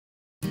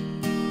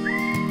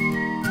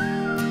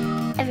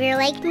If you're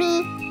like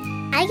me,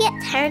 I get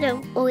tired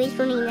of always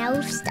running out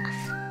of stuff.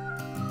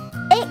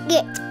 It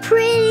gets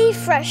pretty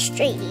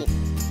frustrating.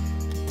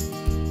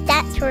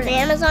 That's where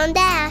Amazon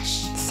Dash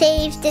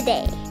saves the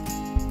day.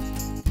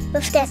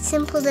 With that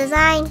simple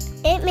design,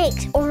 it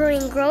makes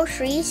ordering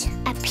groceries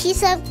a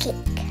piece of cake.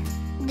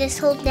 Just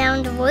hold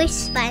down the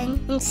voice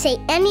button and say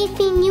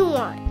anything you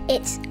want.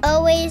 It's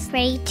always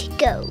ready to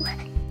go.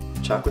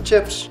 Chocolate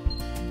chips.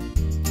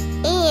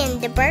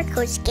 And the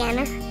barcode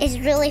scanner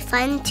is really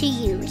fun to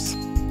use.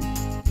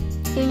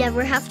 You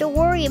never have to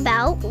worry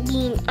about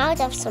being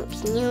out of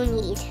something you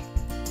need.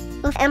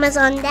 With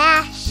Amazon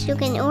Dash, you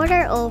can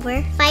order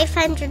over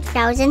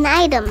 500,000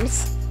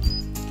 items.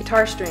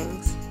 Guitar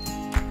strings.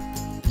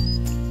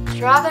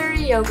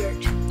 Strawberry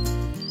yogurt.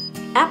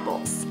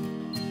 Apples.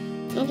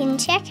 You can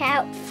check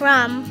out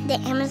from the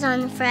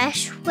Amazon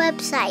Fresh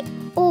website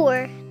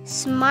or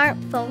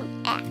smartphone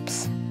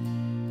apps.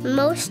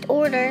 Most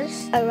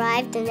orders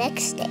arrive the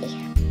next day.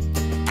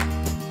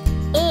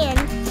 And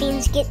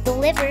things get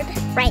delivered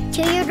right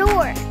to your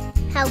door.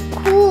 How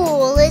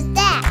cool is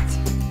that?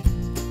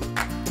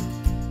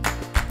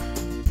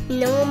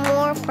 No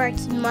more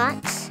parking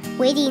lots,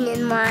 waiting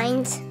in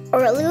lines,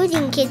 or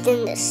losing kids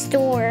in the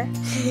store.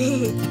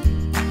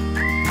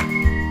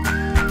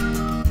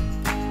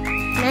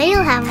 Now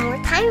you'll have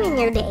more time in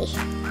your day,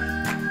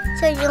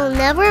 so you'll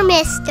never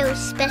miss those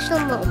special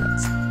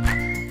moments.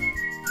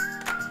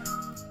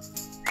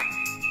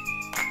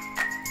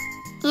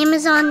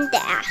 Amazon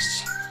Dash.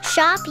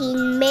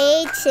 Shopping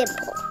made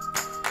simple.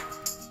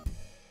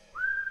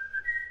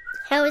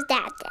 How was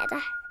that,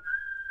 Dada?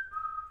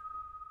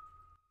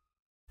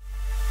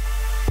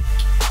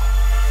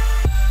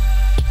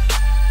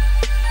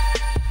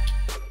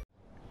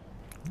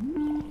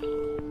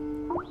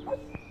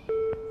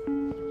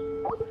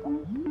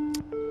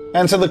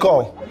 Answer the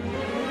call.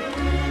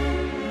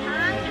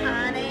 Hi,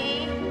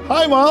 honey.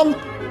 Hi, Mom.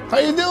 How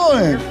you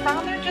doing? Your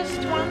father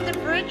just won the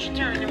bridge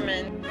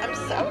tournament. I'm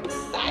so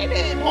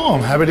excited. Oh,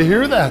 I'm happy to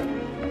hear that.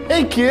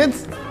 Hey,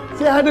 kids.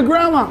 Say hi to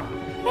Grandma.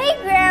 Hey,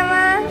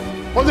 Grandma.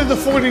 What did the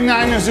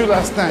 49ers do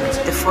last night?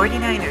 The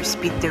 49ers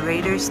beat the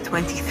Raiders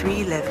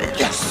 23-11.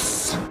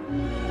 Yes!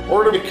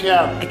 Order a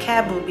cab. A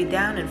cab will be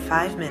down in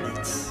 5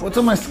 minutes. What's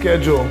on my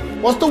schedule?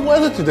 What's the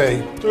weather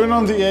today? Turn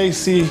on the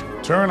AC,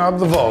 turn up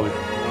the volume.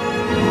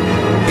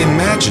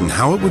 Imagine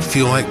how it would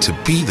feel like to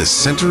be the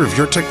center of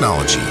your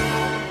technology.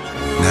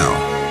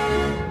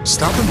 Now,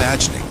 stop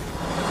imagining.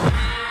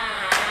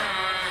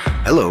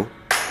 Hello,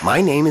 my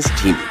name is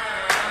Timmy.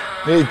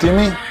 Hey,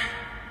 Timmy.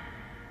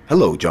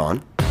 Hello,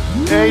 John.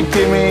 Hey,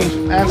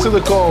 Timmy. Answer the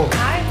call.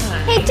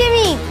 Hey,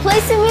 Timmy, play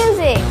some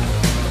music.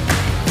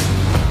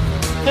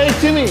 Hey,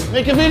 Timmy,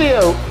 make a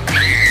video.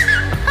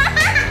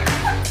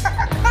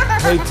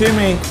 Hey,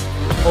 Timmy,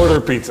 order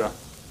pizza.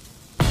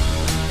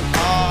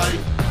 Hi,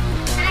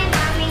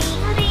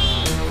 Mommy.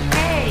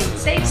 Hey,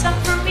 save some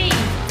for me.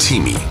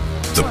 Teamy,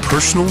 the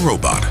personal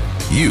robot.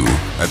 You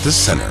at the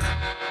center.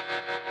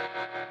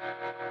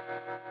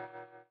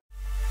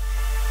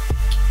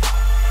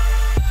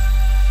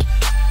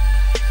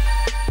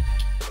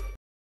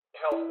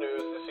 Health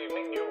news this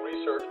evening. New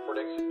research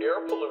predicts air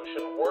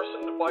pollution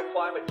worsened by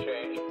climate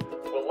change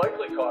will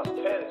likely cost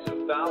tens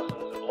of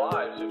thousands of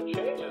lives if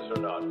changes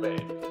are not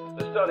made.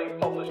 The study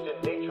published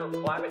in Nature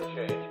Climate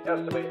Change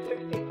estimates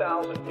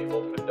 60,000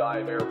 people could die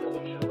of air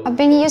pollution. I've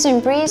been using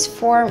Breeze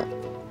for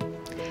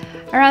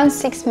around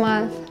 6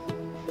 months.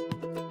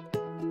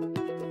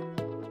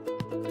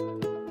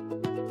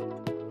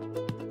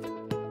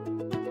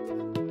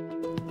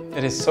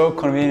 It is so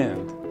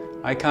convenient.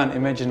 I can't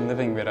imagine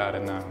living without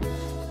it now.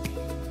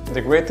 The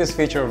greatest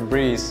feature of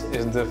Breeze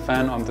is the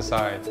fan on the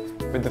side.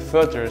 With the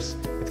filters,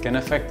 it can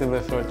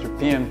effectively filter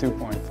PM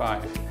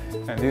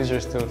 2.5 and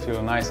users still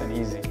feel nice and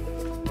easy.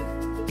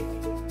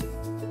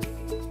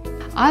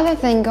 Other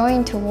than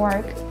going to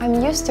work,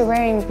 I'm used to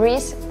wearing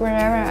Breeze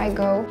wherever I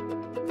go.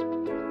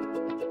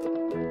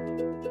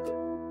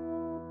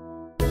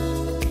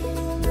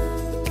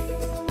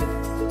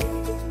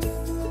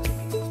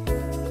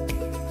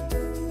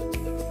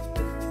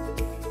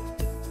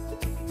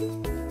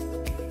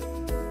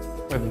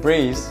 With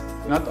Breeze,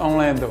 not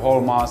only the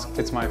whole mask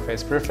fits my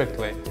face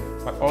perfectly,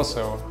 but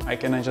also I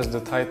can adjust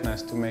the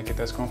tightness to make it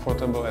as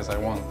comfortable as I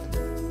want.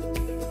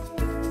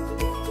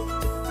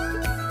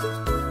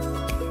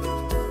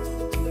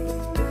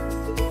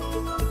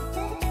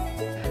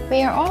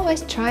 We are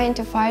always trying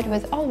to fight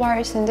with all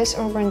wires in this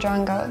urban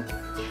jungle.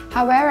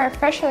 However,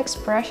 facial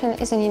expression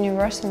is a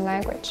universal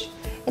language.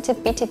 It's a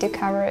pity to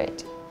cover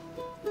it.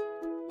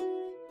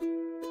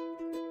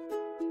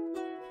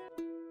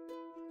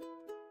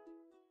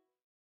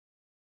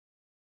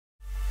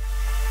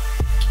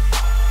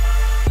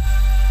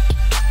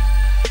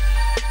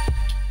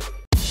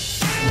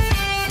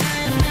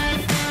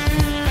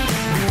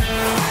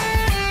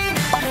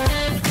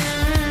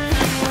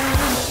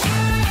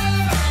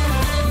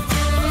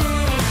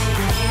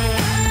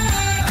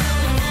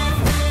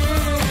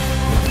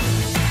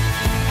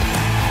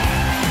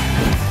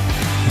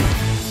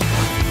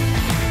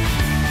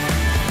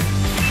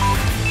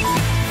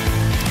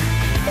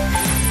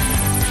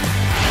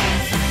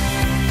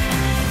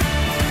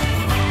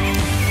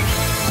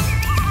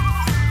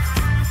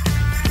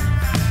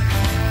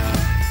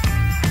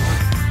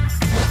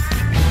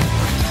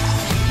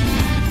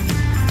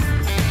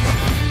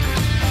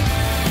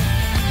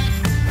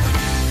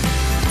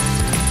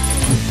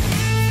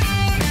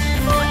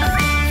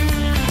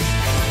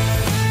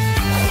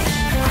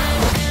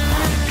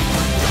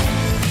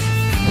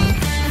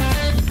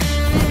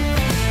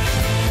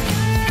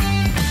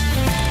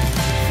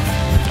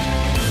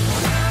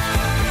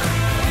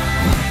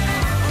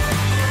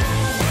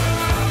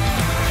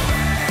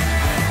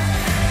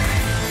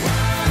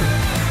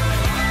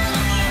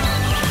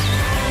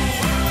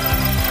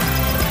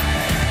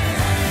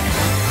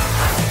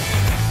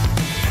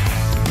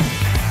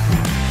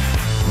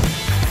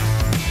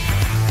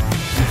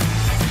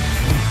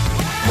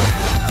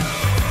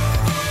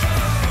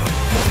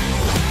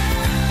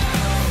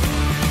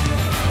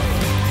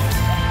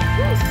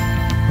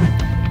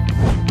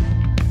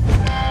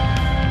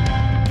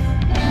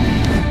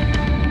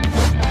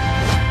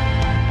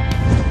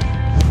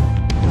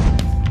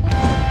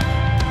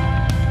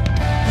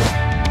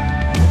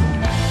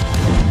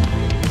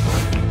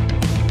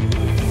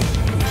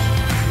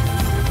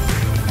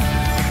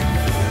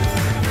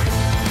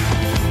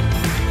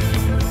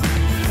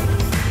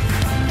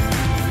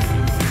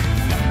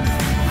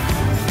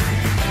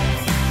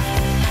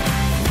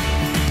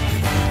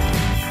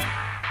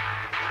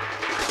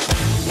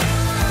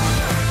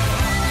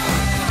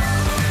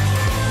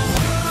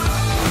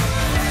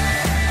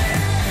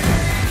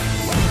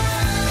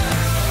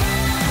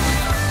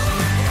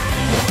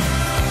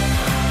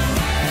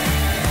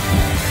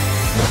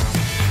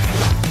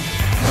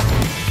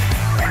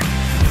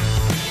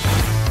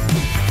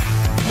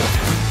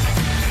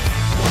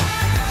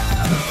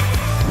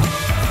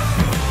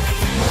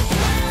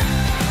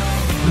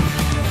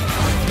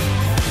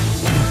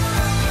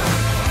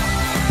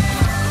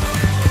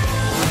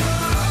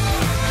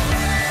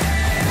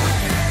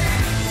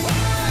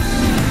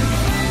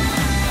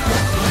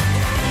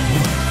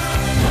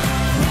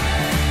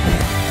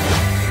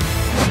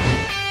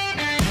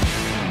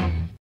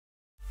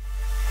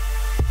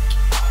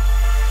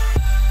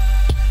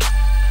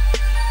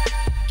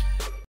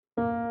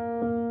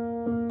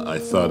 I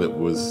thought it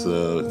was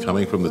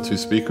coming from the two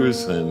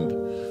speakers, and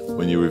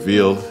when you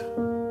revealed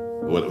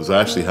what was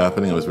actually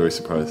happening, I was very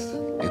surprised.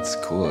 It's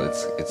cool.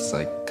 It's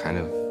like kind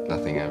of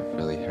nothing I've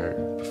really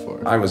heard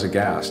before. I was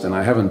aghast, and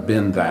I haven't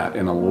been that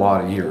in a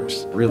lot of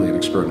years. Really an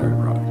extraordinary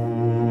product.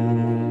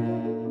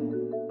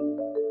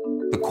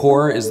 The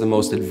Core is the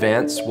most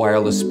advanced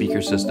wireless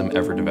speaker system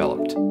ever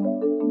developed.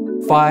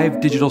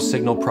 5 digital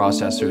signal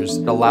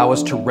processors that allow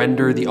us to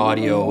render the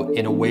audio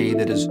in a way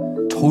that is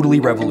totally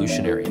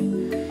revolutionary.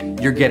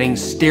 You're getting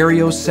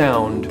stereo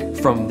sound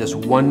from this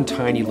one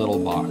tiny little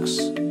box.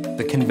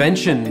 The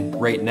convention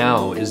right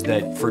now is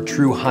that for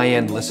true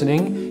high-end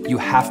listening, you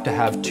have to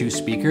have 2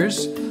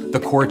 speakers. The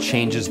Core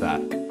changes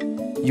that.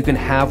 You can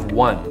have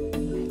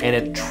 1, and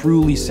it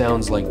truly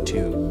sounds like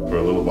 2. For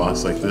a little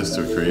box like this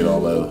to create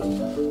all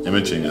that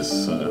imaging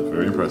is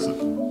very impressive.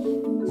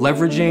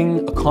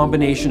 Leveraging a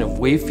combination of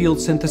wave field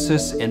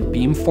synthesis and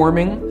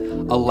beamforming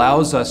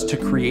allows us to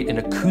create an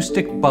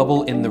acoustic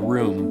bubble in the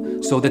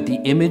room so that the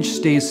image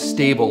stays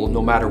stable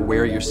no matter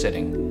where you're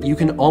sitting. You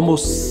can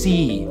almost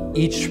see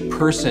each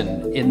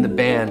person in the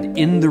band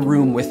in the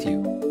room with you.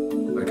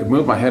 I could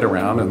move my head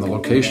around and the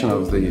location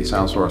of the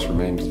sound source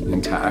remained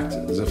intact,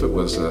 as if it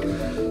was a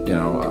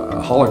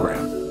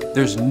hologram.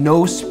 There's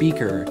no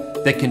speaker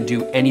that can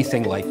do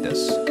anything like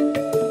this.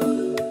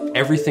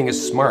 Everything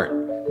is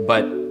smart,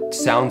 but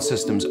sound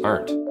systems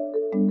aren't.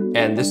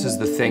 And this is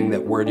the thing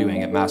that we're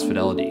doing at Mass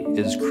Fidelity,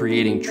 is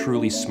creating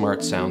truly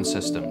smart sound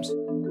systems.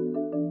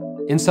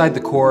 Inside the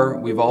Core,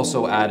 we've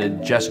also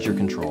added gesture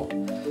control.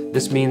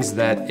 This means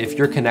that if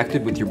you're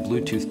connected with your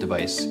Bluetooth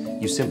device,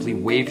 you simply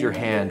wave your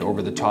hand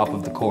over the top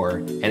of the Core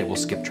and it will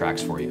skip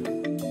tracks for you.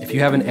 If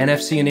you have an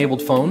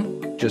NFC-enabled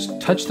phone,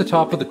 just touch the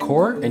top of the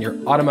Core and you're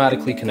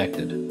automatically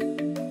connected.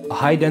 A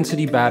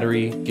high-density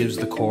battery gives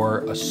the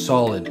Core a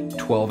solid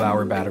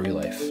 12-hour battery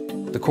life.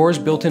 The Core's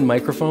built-in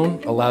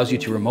microphone allows you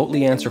to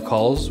remotely answer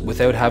calls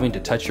without having to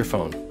touch your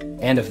phone.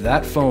 And if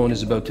that phone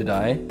is about to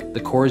die, the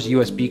Core's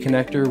USB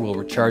connector will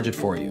recharge it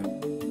for you.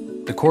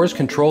 The Core's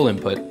control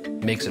input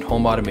makes it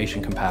home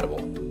automation compatible.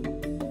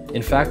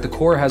 In fact, the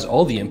Core has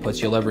all the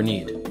inputs you'll ever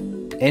need.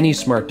 Any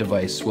smart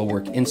device will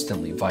work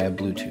instantly via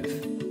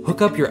Bluetooth.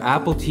 Hook up your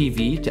Apple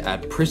TV to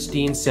add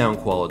pristine sound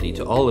quality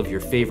to all of your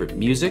favorite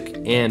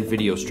music and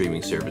video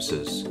streaming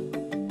services.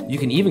 You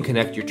can even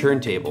connect your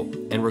turntable,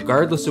 and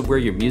regardless of where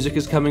your music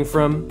is coming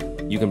from,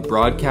 you can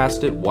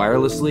broadcast it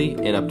wirelessly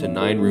in up to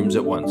 9 rooms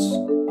at once.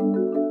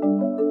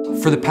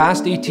 For the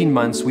past 18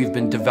 months, we've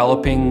been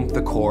developing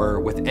the Core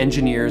with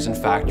engineers and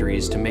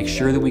factories to make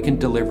sure that we can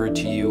deliver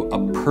to you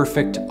a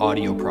perfect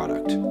audio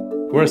product.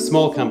 We're a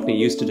small company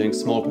used to doing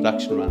small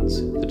production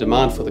runs. The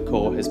demand for the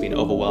Core has been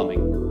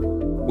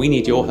overwhelming. We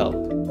need your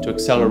help to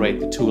accelerate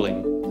the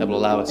tooling that will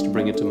allow us to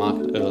bring it to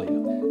market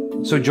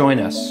earlier. So join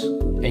us,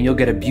 and you'll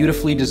get a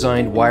beautifully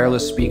designed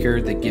wireless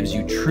speaker that gives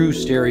you true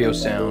stereo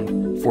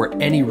sound for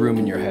any room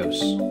in your house.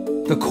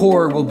 The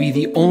Core will be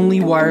the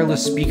only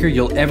wireless speaker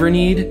you'll ever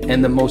need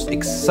and the most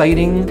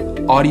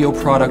exciting audio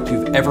product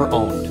you've ever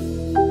owned.